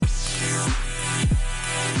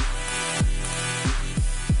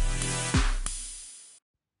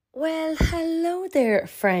there,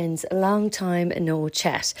 friends. A long time no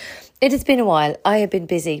chat. It has been a while. I have been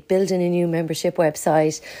busy building a new membership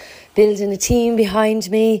website, building a team behind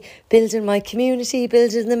me, building my community,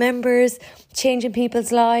 building the members, changing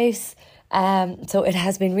people's lives. So it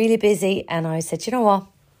has been really busy, and I said, you know what?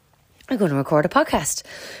 I'm going to record a podcast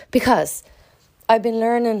because I've been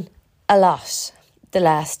learning a lot the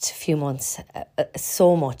last few months,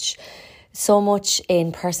 so much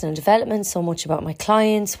in personal development, so much about my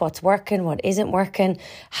clients, what's working, what isn't working,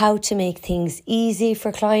 how to make things easy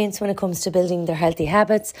for clients when it comes to building their healthy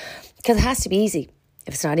habits, because it has to be easy.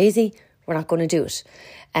 If it's not easy, we're not going to do it.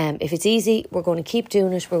 If it's easy, we're going to keep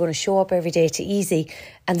doing it. We're going to show up every day to easy,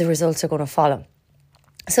 and the results are going to follow.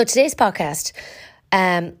 So today's podcast,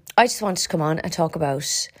 I just wanted to come on and talk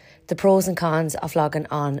about the pros and cons of logging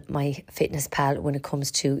on MyFitnessPal when it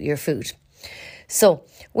comes to your food. So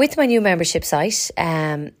with my new membership site,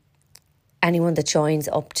 anyone that joins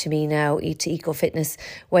up to me now, to EcoFitness,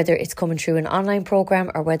 whether it's coming through an online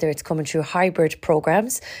program or whether it's coming through hybrid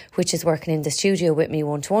programs, which is working in the studio with me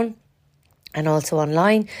one-to-one and also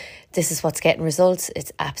online, this is what's getting results.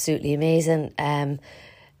 It's absolutely amazing.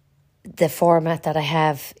 The format that I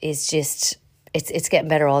have is just, it's getting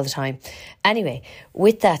better all the time. Anyway,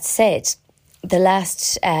 with that said, the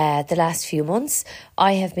last few months,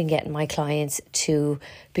 I have been getting my clients to,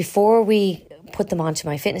 before we put them onto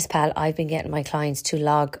MyFitnessPal, I've been getting my clients to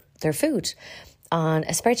log their food on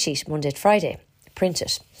a spreadsheet Monday to Friday, print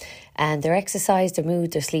it, and their exercise, their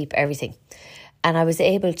mood, their sleep, everything. And I was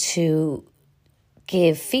able to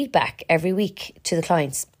give feedback every week to the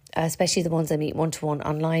clients, especially the ones I meet one-to-one.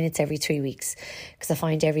 Online, it's every 3 weeks, because I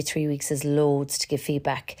find every 3 weeks is loads to give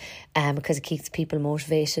feedback, because it keeps people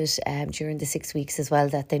motivated during the 6 weeks as well,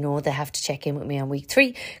 that they know they have to check in with me on week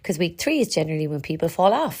 3, because week 3 is generally when people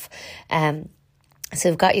fall off. So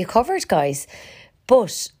I've got you covered, guys.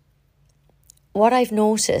 But what I've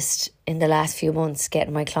noticed in the last few months,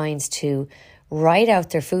 getting my clients to write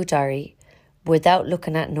out their food diary without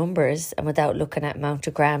looking at numbers and without looking at amount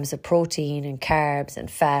of grams of protein and carbs and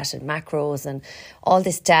fat and macros and all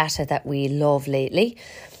this data that we love lately.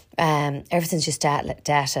 Everything's just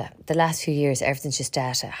data. The last few years, everything's just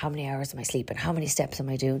data. How many hours am I sleeping? How many steps am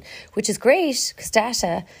I doing? Which is great, because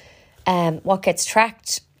data, what gets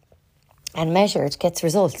tracked and measured gets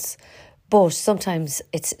results. But sometimes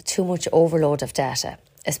it's too much overload of data,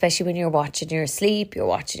 especially when you're watching your sleep, you're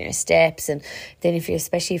watching your steps, and then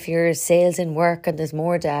especially if you're sales in work and there's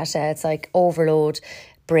more data, it's like overload,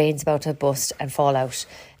 brain's about to bust and fall out.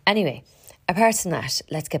 Anyway, apart from that,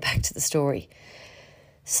 let's get back to the story.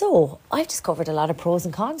 So I've discovered a lot of pros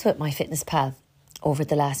and cons with MyFitnessPal over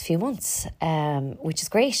the last few months, which is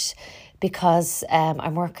great, because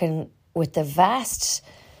I'm working with the vast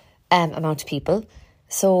amount of people.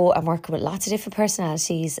 So I'm working with lots of different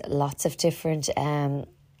personalities, lots of different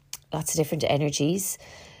energies,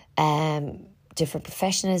 different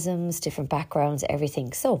professionalisms, different backgrounds,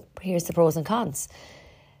 everything. So here's the pros and cons.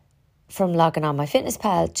 From logging on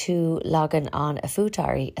MyFitnessPal to logging on a food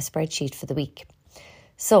diary, a spreadsheet for the week.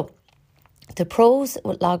 So the pros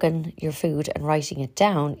with logging your food and writing it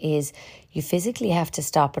down is you physically have to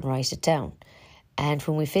stop and write it down. And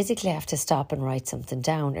when we physically have to stop and write something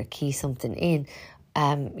down or key something in,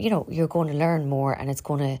 you're going to learn more,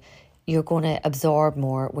 and you're going to absorb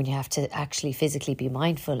more when you have to actually physically be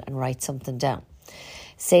mindful and write something down.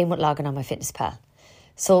 Same with logging on MyFitnessPal.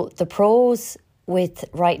 So the pros with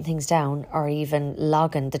writing things down or even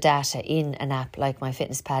logging the data in an app like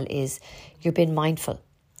MyFitnessPal is you're being mindful.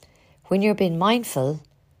 When you're being mindful,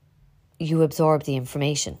 you absorb the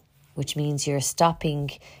information, which means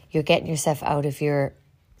you're getting yourself out of your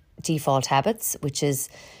default habits, which is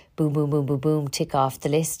boom, boom, boom, boom, boom, tick off the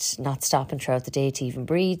list, not stopping throughout the day to even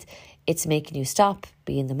breathe. It's making you stop,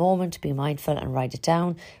 be in the moment, be mindful and write it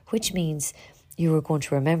down, which means you were going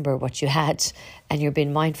to remember what you had, and you're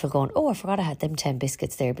being mindful going, oh, I forgot I had them 10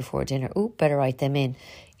 biscuits there before dinner. Oh, better write them in.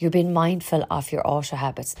 You're being mindful of your auto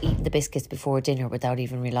habits, eating the biscuits before dinner without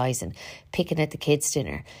even realising, picking at the kids'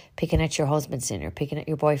 dinner, picking at your husband's dinner, picking at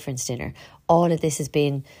your boyfriend's dinner. All of this has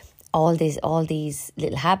been all these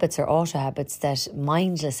little habits or auto habits, that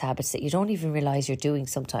mindless habits that you don't even realise you're doing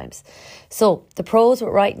sometimes. So the pros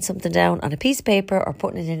with writing something down on a piece of paper or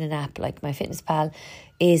putting it in an app like MyFitnessPal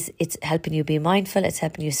is it's helping you be mindful, it's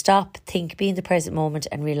helping you stop, think, be in the present moment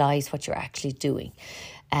and realise what you're actually doing.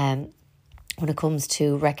 When it comes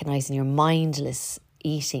to recognising your mindless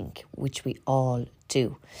eating, which we all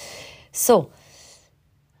do. So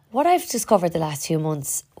what I've discovered the last few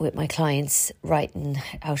months with my clients writing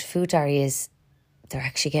out a food diary is they're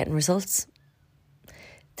actually getting results.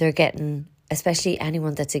 They're getting, especially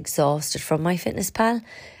anyone that's exhausted from MyFitnessPal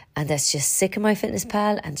and that's just sick of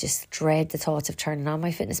MyFitnessPal and just dread the thoughts of turning on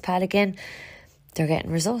MyFitnessPal again, they're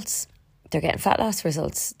getting results. They're getting fat loss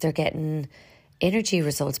results. They're getting energy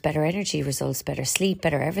results, better sleep,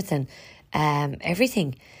 better everything.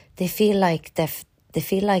 Everything. They feel like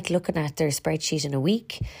looking at their spreadsheet in a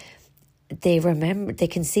week, they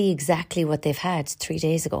can see exactly what they've had 3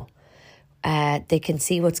 days ago. They can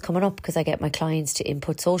see what's coming up because I get my clients to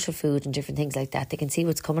input social food and different things like that. They can see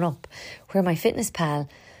what's coming up. Where MyFitnessPal,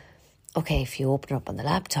 okay, if you open up on the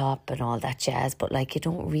laptop and all that jazz, but like you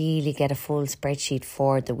don't really get a full spreadsheet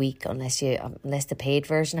for the week unless the paid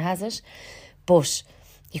version has it. But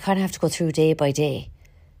you kind of have to go through day by day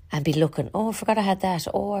and be looking, oh, I forgot I had that.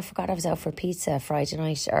 Oh, I forgot I was out for pizza Friday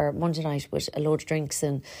night or Monday night with a load of drinks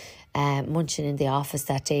and munching in the office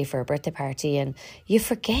that day for a birthday party. And you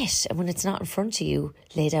forget. And when it's not in front of you,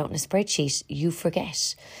 laid out in a spreadsheet, you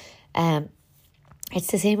forget. It's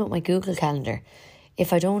the same with my Google Calendar.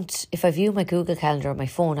 If I view my Google Calendar on my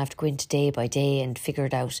phone, I have to go into day by day and figure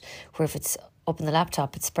it out. Where if it's up in the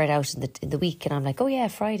laptop, it's spread out in the week, and I'm like, oh yeah,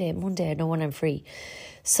 Friday, Monday, I know when I'm free.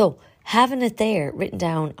 So having it there written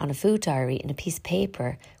down on a food diary in a piece of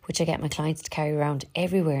paper, which I get my clients to carry around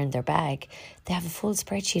everywhere in their bag, they have a full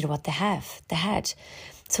spreadsheet of what they had.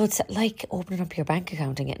 So it's like opening up your bank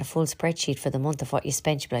account and getting a full spreadsheet for the month of what you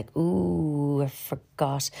spent. You'd be like, ooh, I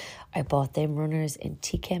forgot I bought them runners in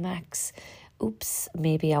TK Maxx. Oops,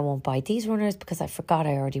 maybe I won't buy these runners because I forgot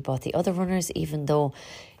I already bought the other runners, even though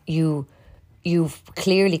you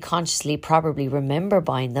clearly, consciously probably remember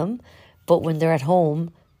buying them. But when they're at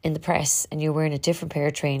home in the press and you're wearing a different pair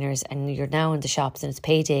of trainers and you're now in the shops and it's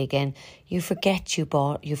payday again, you forget you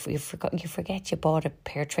bought a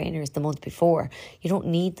pair of trainers the month before. You don't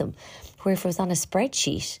need them. Where if it was on a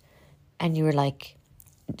spreadsheet and you were like,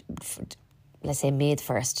 let's say May the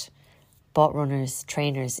 1st, bought runners,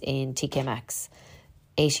 trainers in TK Maxx,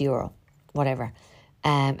 €80, whatever.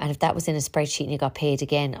 And if that was in a spreadsheet and you got paid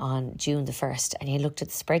again on June the 1st and you looked at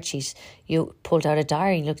the spreadsheet, you pulled out a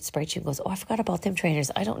diary and looked at the spreadsheet and goes, oh, I forgot about them trainers.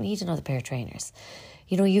 I don't need another pair of trainers.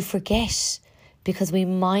 You forget because we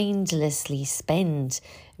mindlessly spend,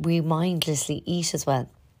 we mindlessly eat as well.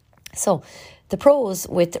 So the pros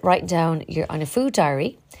with writing down on a food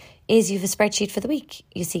diary is you have a spreadsheet for the week.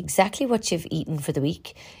 You see exactly what you've eaten for the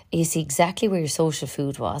week. You see exactly where your social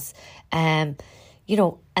food was. And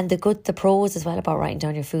the pros as well about writing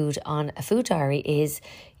down your food on a food diary is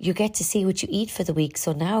you get to see what you eat for the week.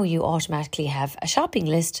 So now you automatically have a shopping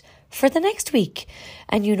list for the next week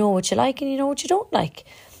and you know what you like and you know what you don't like.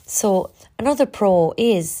 So another pro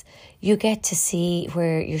is you get to see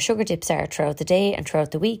where your sugar dips are throughout the day and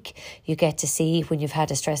throughout the week. You get to see when you've had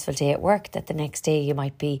a stressful day at work that the next day you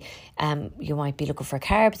might be looking for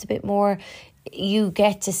carbs a bit more. You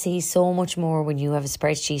get to see so much more when you have a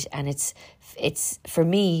spreadsheet, and it's for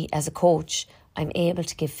me as a coach, I'm able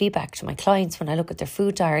to give feedback to my clients when I look at their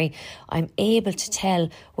food diary. I'm able to tell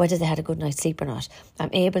whether they had a good night's sleep or not.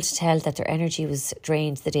 I'm able to tell that their energy was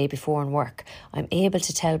drained the day before in work. I'm able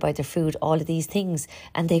to tell by their food all of these things.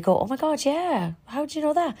 And they go, oh my God, yeah, how do you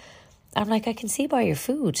know that? I'm like, I can see by your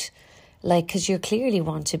food. Like, because you clearly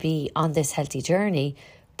want to be on this healthy journey,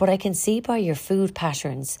 but I can see by your food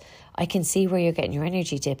patterns. I can see where you're getting your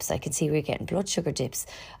energy dips. I can see where you're getting blood sugar dips.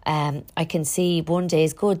 I can see one day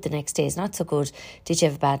is good, the next day is not so good. Did you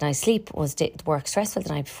have a bad night's sleep? Was the work stressful the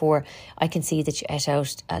night before? I can see that you ate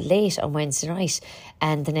out late on Wednesday night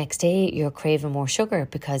and the next day you're craving more sugar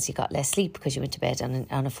because you got less sleep because you went to bed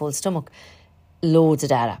on a full stomach. Loads of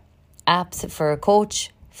data. Apps for a coach,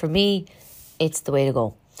 for me, it's the way to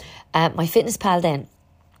go. MyFitnessPal then.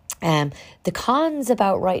 The cons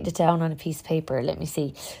about writing it down on a piece of paper, let me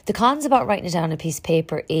see. The cons about writing it down on a piece of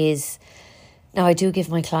paper is, now I do give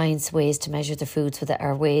my clients ways to measure their foods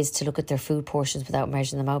or ways to look at their food portions without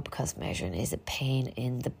measuring them out, because measuring is a pain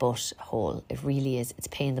in the butt hole. It really is. It's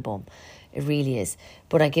a pain in the bum. It really is.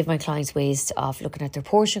 But I give my clients ways of looking at their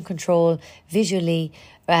portion control visually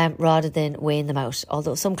rather than weighing them out.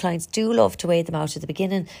 Although some clients do love to weigh them out at the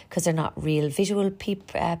beginning because they're not real visual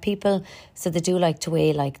people. So they do like to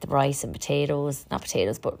weigh like the rice and potatoes, not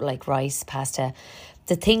potatoes, but like rice, pasta.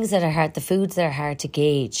 The things that are hard, the foods that are hard to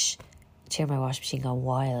gauge. Cheer, my washing machine gone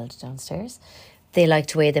wild downstairs. They like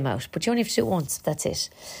to weigh them out. But you only have to do it once. That's it.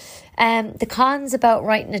 The cons about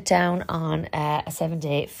writing it down on a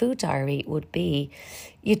 7-day food diary would be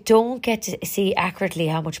you don't get to see accurately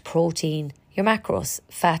how much protein, your macros,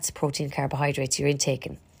 fats, protein, carbohydrates you're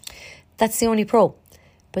intaking. That's the only pro,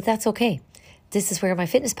 but that's okay. This is where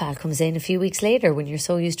MyFitnessPal comes in a few weeks later when you're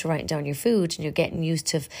so used to writing down your food and you're getting used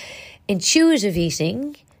to intuitive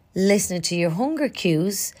eating, listening to your hunger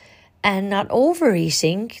cues, and not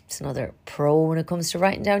overeating. It's another pro when it comes to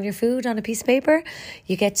writing down your food on a piece of paper.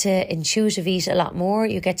 You get to intuitive eat a lot more.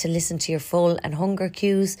 You get to listen to your full and hunger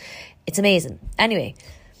cues. It's amazing. Anyway,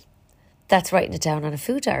 that's writing it down on a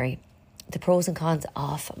food diary. The pros and cons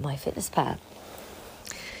of MyFitnessPal.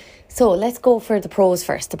 So let's go for the pros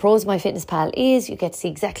first. The pros of MyFitnessPal is you get to see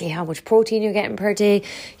exactly how much protein you're getting per day.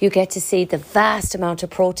 You get to see the vast amount of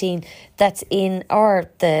protein that's in, or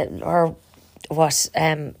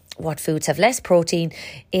what foods have less protein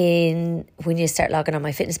in when you start logging on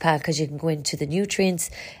MyFitnessPal, because you can go into the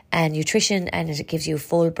nutrients and nutrition, and it gives you a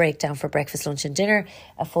full breakdown for breakfast, lunch and dinner,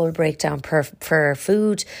 a full breakdown per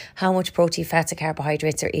food, how much protein, fats and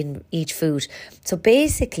carbohydrates are in each food. So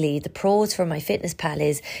basically the pros for MyFitnessPal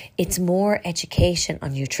is it's more education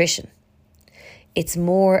on nutrition. It's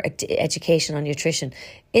more education on nutrition.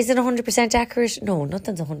 Is it 100% accurate? No,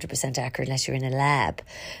 nothing's 100% accurate unless you're in a lab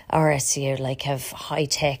or unless you have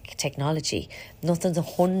high-tech technology. Nothing's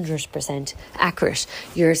 100% accurate.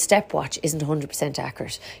 Your stepwatch isn't 100%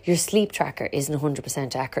 accurate. Your sleep tracker isn't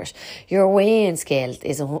 100% accurate. Your weighing scale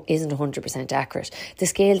isn't 100% accurate. The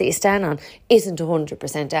scale that you stand on isn't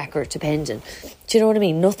 100% accurate, depending. Do you know what I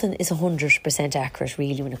mean? Nothing is 100% accurate,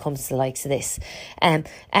 really, when it comes to the likes of this.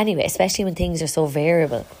 Anyway, especially when things are so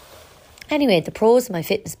variable. Anyway, the pros of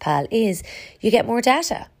MyFitnessPal is you get more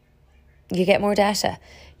data. You get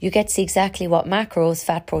to see exactly what macros,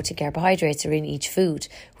 fat, protein, carbohydrates are in each food,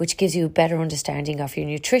 which gives you a better understanding of your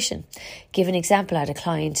nutrition. Give an example. I had a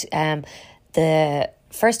client, the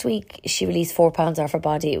first week she released 4 pounds off her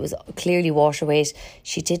body. It was clearly water weight.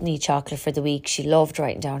 She didn't eat chocolate for the week. She loved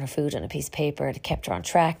writing down her food on a piece of paper. It kept her on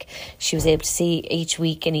track. She was able to see each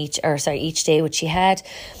day what she had.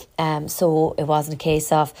 So it wasn't a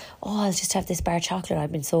case of, I'll just have this bar of chocolate.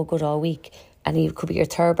 I've been so good all week. And it could be your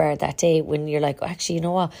third bar that day when you're like, actually, you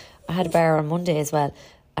know what? I had a bar on Monday as well.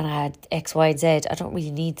 And I had X, Y, Z. I don't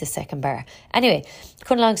really need the second bar. Anyway,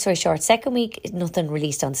 cut a long story short, second week, nothing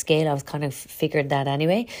released on scale. I was kind of figuring that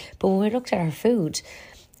anyway. But when we looked at her food,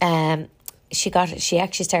 she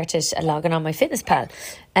actually started logging on MyFitnessPal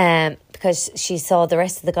because she saw the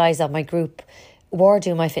rest of the guys on my group were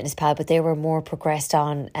doing MyFitnessPal, but they were more progressed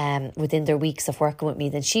on within their weeks of working with me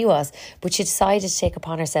than she was. But she decided to take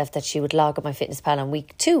upon herself that she would log on MyFitnessPal on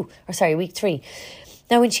week 3.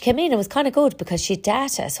 Now, when she came in, it was kind of good because she had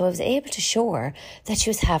data, so I was able to show her that she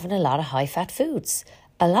was having a lot of high-fat foods.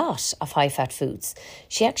 A lot of high-fat foods.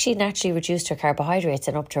 She actually naturally reduced her carbohydrates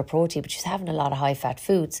and up to her protein, but she was having a lot of high-fat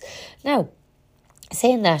foods. Now,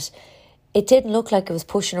 saying that, it didn't look like it was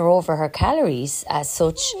pushing her over her calories as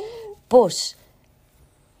such, but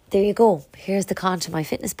there you go. Here's the con to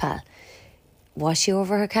MyFitnessPal. Was she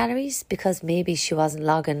over her calories? Because maybe she wasn't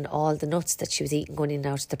logging all the nuts that she was eating, going in and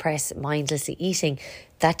out of the press, mindlessly eating.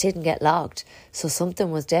 That didn't get logged. So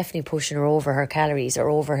something was definitely pushing her over her calories or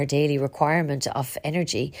over her daily requirement of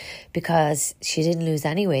energy, because she didn't lose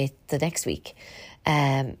any weight the next week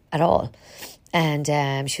at all. And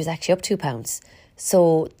she was actually up 2 pounds.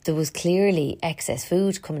 So there was clearly excess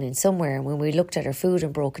food coming in somewhere. And when we looked at her food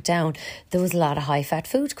and broke it down, there was a lot of high-fat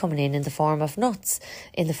food coming in the form of nuts,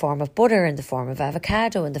 in the form of butter, in the form of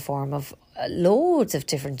avocado, in the form of loads of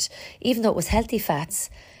different, even though it was healthy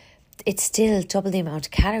fats, it's still double the amount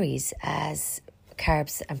of calories as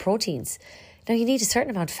carbs and proteins. Now, you need a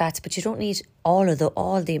certain amount of fats, but you don't need all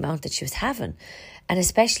the amount that she was having. And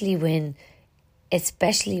especially when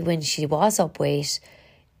she was up weight,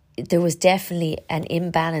 there was definitely an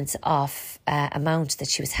imbalance of amount that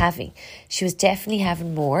she was having. She was definitely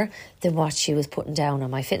having more than what she was putting down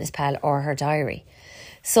on MyFitnessPal or her diary.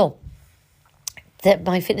 So that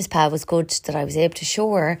MyFitnessPal was good that I was able to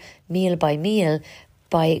show her meal by meal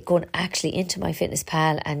by going actually into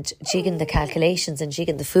MyFitnessPal and jigging the calculations and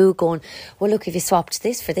jigging the food, going, well, look, if you swapped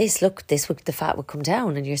this for this, look, the fat would come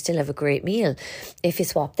down and you still have a great meal. If you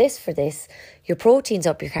swap this for this, your protein's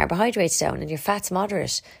up, your carbohydrates down and your fat's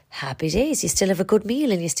moderate. Happy days. You still have a good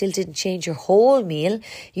meal and you still didn't change your whole meal.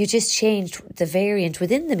 You just changed the variant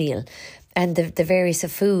within the meal and the various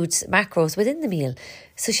of foods, macros within the meal.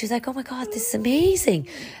 So she was like, oh my God, this is amazing.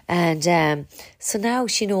 And so now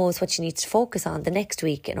she knows what she needs to focus on the next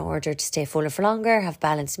week in order to stay fuller for longer, have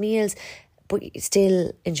balanced meals, but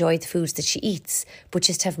still enjoy the foods that she eats, but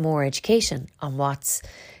just have more education on what's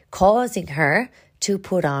causing her to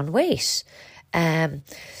put on weight.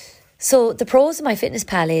 So the pros of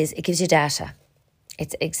MyFitnessPal is it gives you data.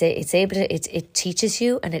 It teaches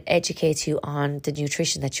you and it educates you on the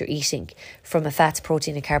nutrition that you're eating from a fats,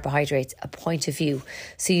 protein and carbohydrates, a point of view.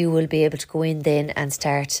 So you will be able to go in then and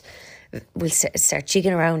start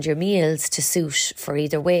jigging around your meals to suit for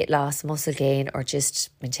either weight loss, muscle gain, or just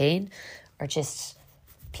maintain, or just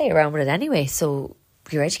play around with it anyway. So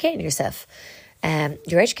you're educating yourself.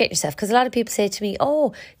 Because a lot of people say to me,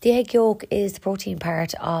 oh, the egg yolk is the protein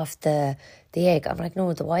part of the egg. I'm like,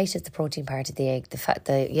 no, the white is the protein part of the egg.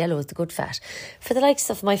 The yellow is the good fat. For the likes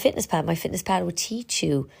of MyFitnessPal will teach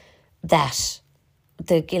you that.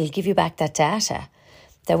 It'll give you back that data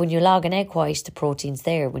that when you log an egg white, the protein's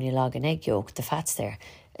there. When you log an egg yolk, the fat's there.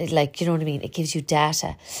 You know what I mean? It gives you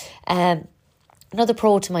data. Another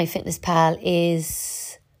pro to MyFitnessPal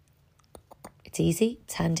is it's easy,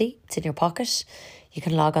 it's handy, it's in your pocket. You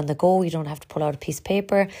can log on the go. You don't have to pull out a piece of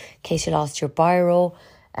paper in case you lost your biro.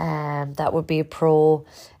 That would be a pro.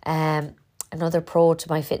 Another pro to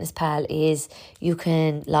MyFitnessPal is you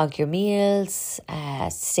can log your meals,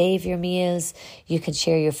 save your meals. You can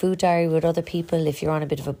share your food diary with other people. If you're on a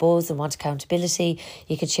bit of a buzz and want accountability,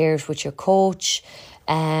 you can share it with your coach.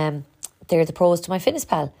 They're the pros to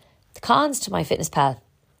MyFitnessPal. The cons to MyFitnessPal.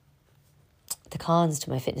 The cons to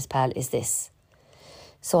MyFitnessPal is this.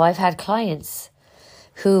 So I've had clients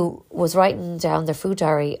who was writing down their food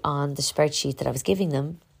diary on the spreadsheet that I was giving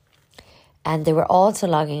them, and they were also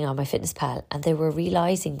logging on MyFitnessPal, and they were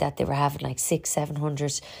realising that they were having like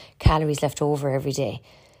 600-700 calories left over every day,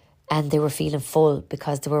 and they were feeling full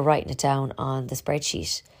because they were writing it down on the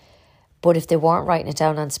spreadsheet. But if they weren't writing it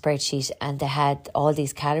down on the spreadsheet and they had all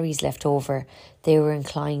these calories left over, they were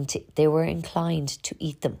inclined to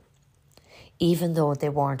eat them, even though they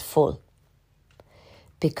weren't full,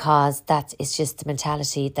 because that is just the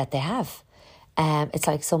mentality that they have. It's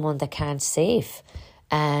like someone that can't save,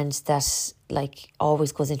 and that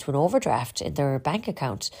always goes into an overdraft in their bank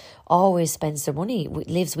account, always spends their money,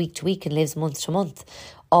 lives week to week and lives month to month,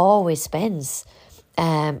 always spends.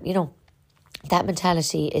 That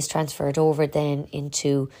mentality is transferred over then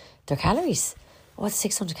into their calories. Oh, it's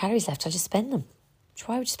 600 calories left, I'll just spend them.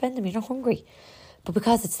 Why would you spend them? You're not hungry. But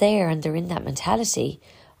because it's there and they're in that mentality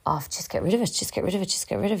of just get rid of it,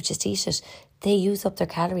 just eat it, they use up their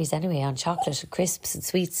calories anyway on chocolate and crisps and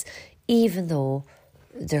sweets, even though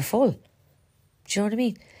they're full. Do you know what I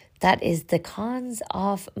mean? That is the cons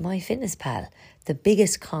of MyFitnessPal. The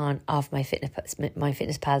biggest con of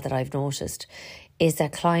MyFitnessPal that I've noticed is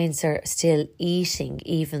that clients are still eating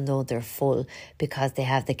even though they're full because they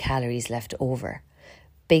have the calories left over.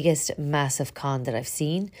 Biggest massive con that I've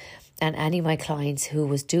seen. And any of my clients who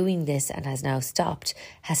was doing this and has now stopped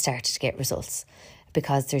has started to get results,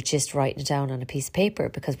 because they're just writing it down on a piece of paper.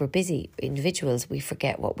 Because we're busy individuals, we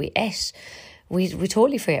forget what we ate. We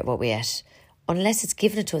totally forget what we ate. Unless it's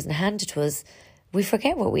given to us and handed to us, we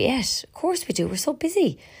forget what we ate. Of course we do. We're so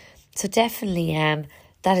busy. So definitely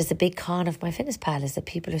that is the big con of MyFitnessPal, is that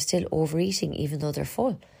people are still overeating even though they're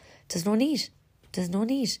full. There's no need.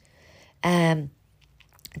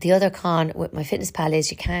 The other con with MyFitnessPal is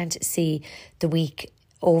you can't see the week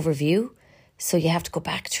overview. So you have to go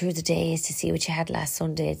back through the days to see what you had last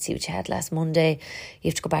Sunday, to see what you had last Monday. You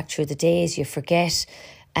have to go back through the days. You forget.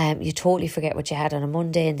 You totally forget what you had on a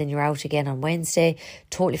Monday, and then you're out again on Wednesday.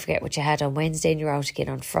 Totally forget what you had on Wednesday and you're out again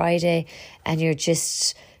on Friday. And you're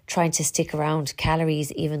just trying to stick around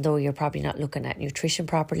calories, even though you're probably not looking at nutrition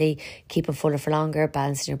properly, keeping fuller for longer,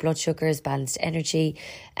 balancing your blood sugars, balanced energy,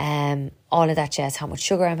 all of that jazz, how much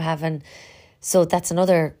sugar I'm having. So that's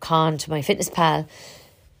another con to MyFitnessPal.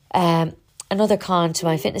 Another con to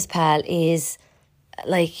MyFitnessPal is,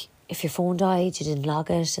 if your phone died, you didn't log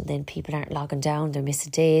it, and then people aren't logging down, they're missing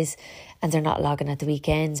days, and they're not logging at the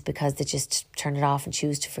weekends because they just turn it off and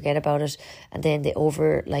choose to forget about it. And then they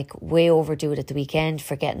way overdo it at the weekend,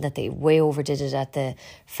 forgetting that they way overdid it at the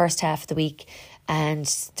first half of the week, and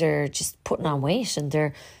they're just putting on weight, and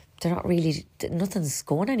they're not really, nothing's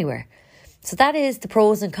going anywhere. So that is the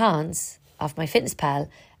pros and cons of MyFitnessPal,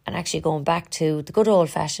 and actually going back to the good old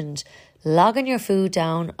fashioned logging your food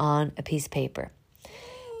down on a piece of paper.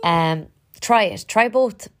 Try it. Try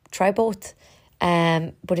both.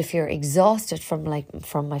 But if you're exhausted from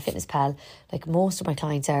MyFitnessPal, like most of my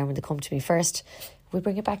clients are when they come to me first, we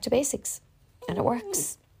bring it back to basics, and it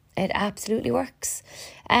works. It absolutely works.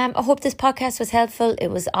 I hope this podcast was helpful. It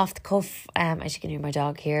was off the cuff. As you can hear my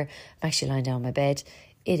dog here, I'm actually lying down on my bed.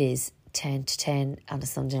 It is 10 to 10 on a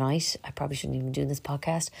Sunday night. I probably shouldn't even be doing this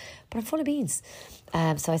podcast, but I'm full of beans.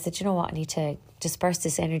 So I said, you know what, I need to disperse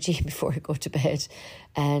this energy before I go to bed.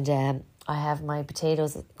 And I have my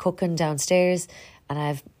potatoes cooking downstairs, and I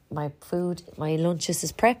have my food, my lunches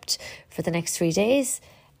is prepped for the next 3 days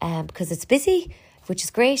because it's busy, which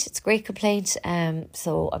is great. It's a great complaint.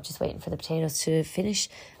 So I'm just waiting for the potatoes to finish.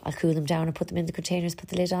 I'll cool them down and put them in the containers, put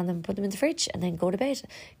the lid on them, put them in the fridge, and then go to bed.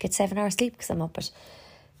 Get 7 hours sleep because I'm up at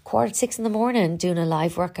 5:45 in the morning doing a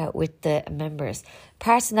live workout with the members.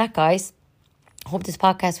 Apart from that, guys, Hope this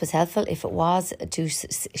podcast was helpful. If it was, do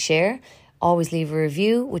share. Always leave a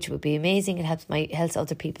review, which would be amazing. It helps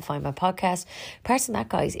other people find my podcast. Apart from that,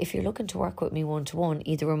 guys, if you're looking to work with me one-to-one,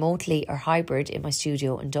 either remotely or hybrid in my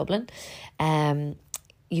studio in Dublin,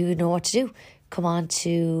 you know what to do. Come on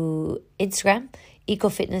to Instagram,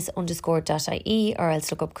 ecofitness_.ie, or else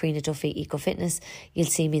look up Karina Duffy Ecofitness. You'll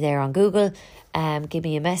see me there on Google. Give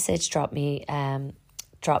me a message, drop me a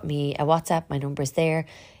WhatsApp. My number's there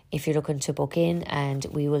if you're looking to book in, and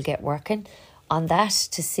we will get working on that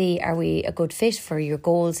to see, are we a good fit for your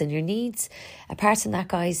goals and your needs. Apart from that,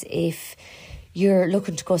 guys, if you're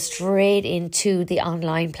looking to go straight into the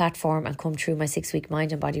online platform and come through my 6-week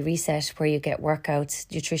mind and body reset, where you get workouts,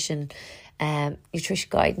 nutrition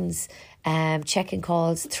guidance, check-in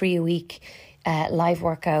calls, 3 a week, live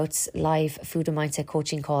workouts, live food and mindset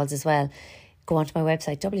coaching calls as well, go onto my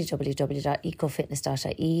website,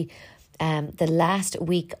 www.ecofitness.ie. The last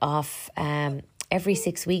week of every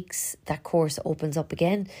 6 weeks, that course opens up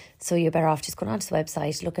again. So you're better off just going onto the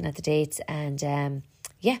website, looking at the dates, and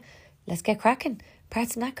let's get cracking. Apart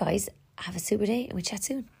from that, guys, have a super day and we chat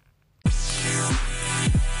soon.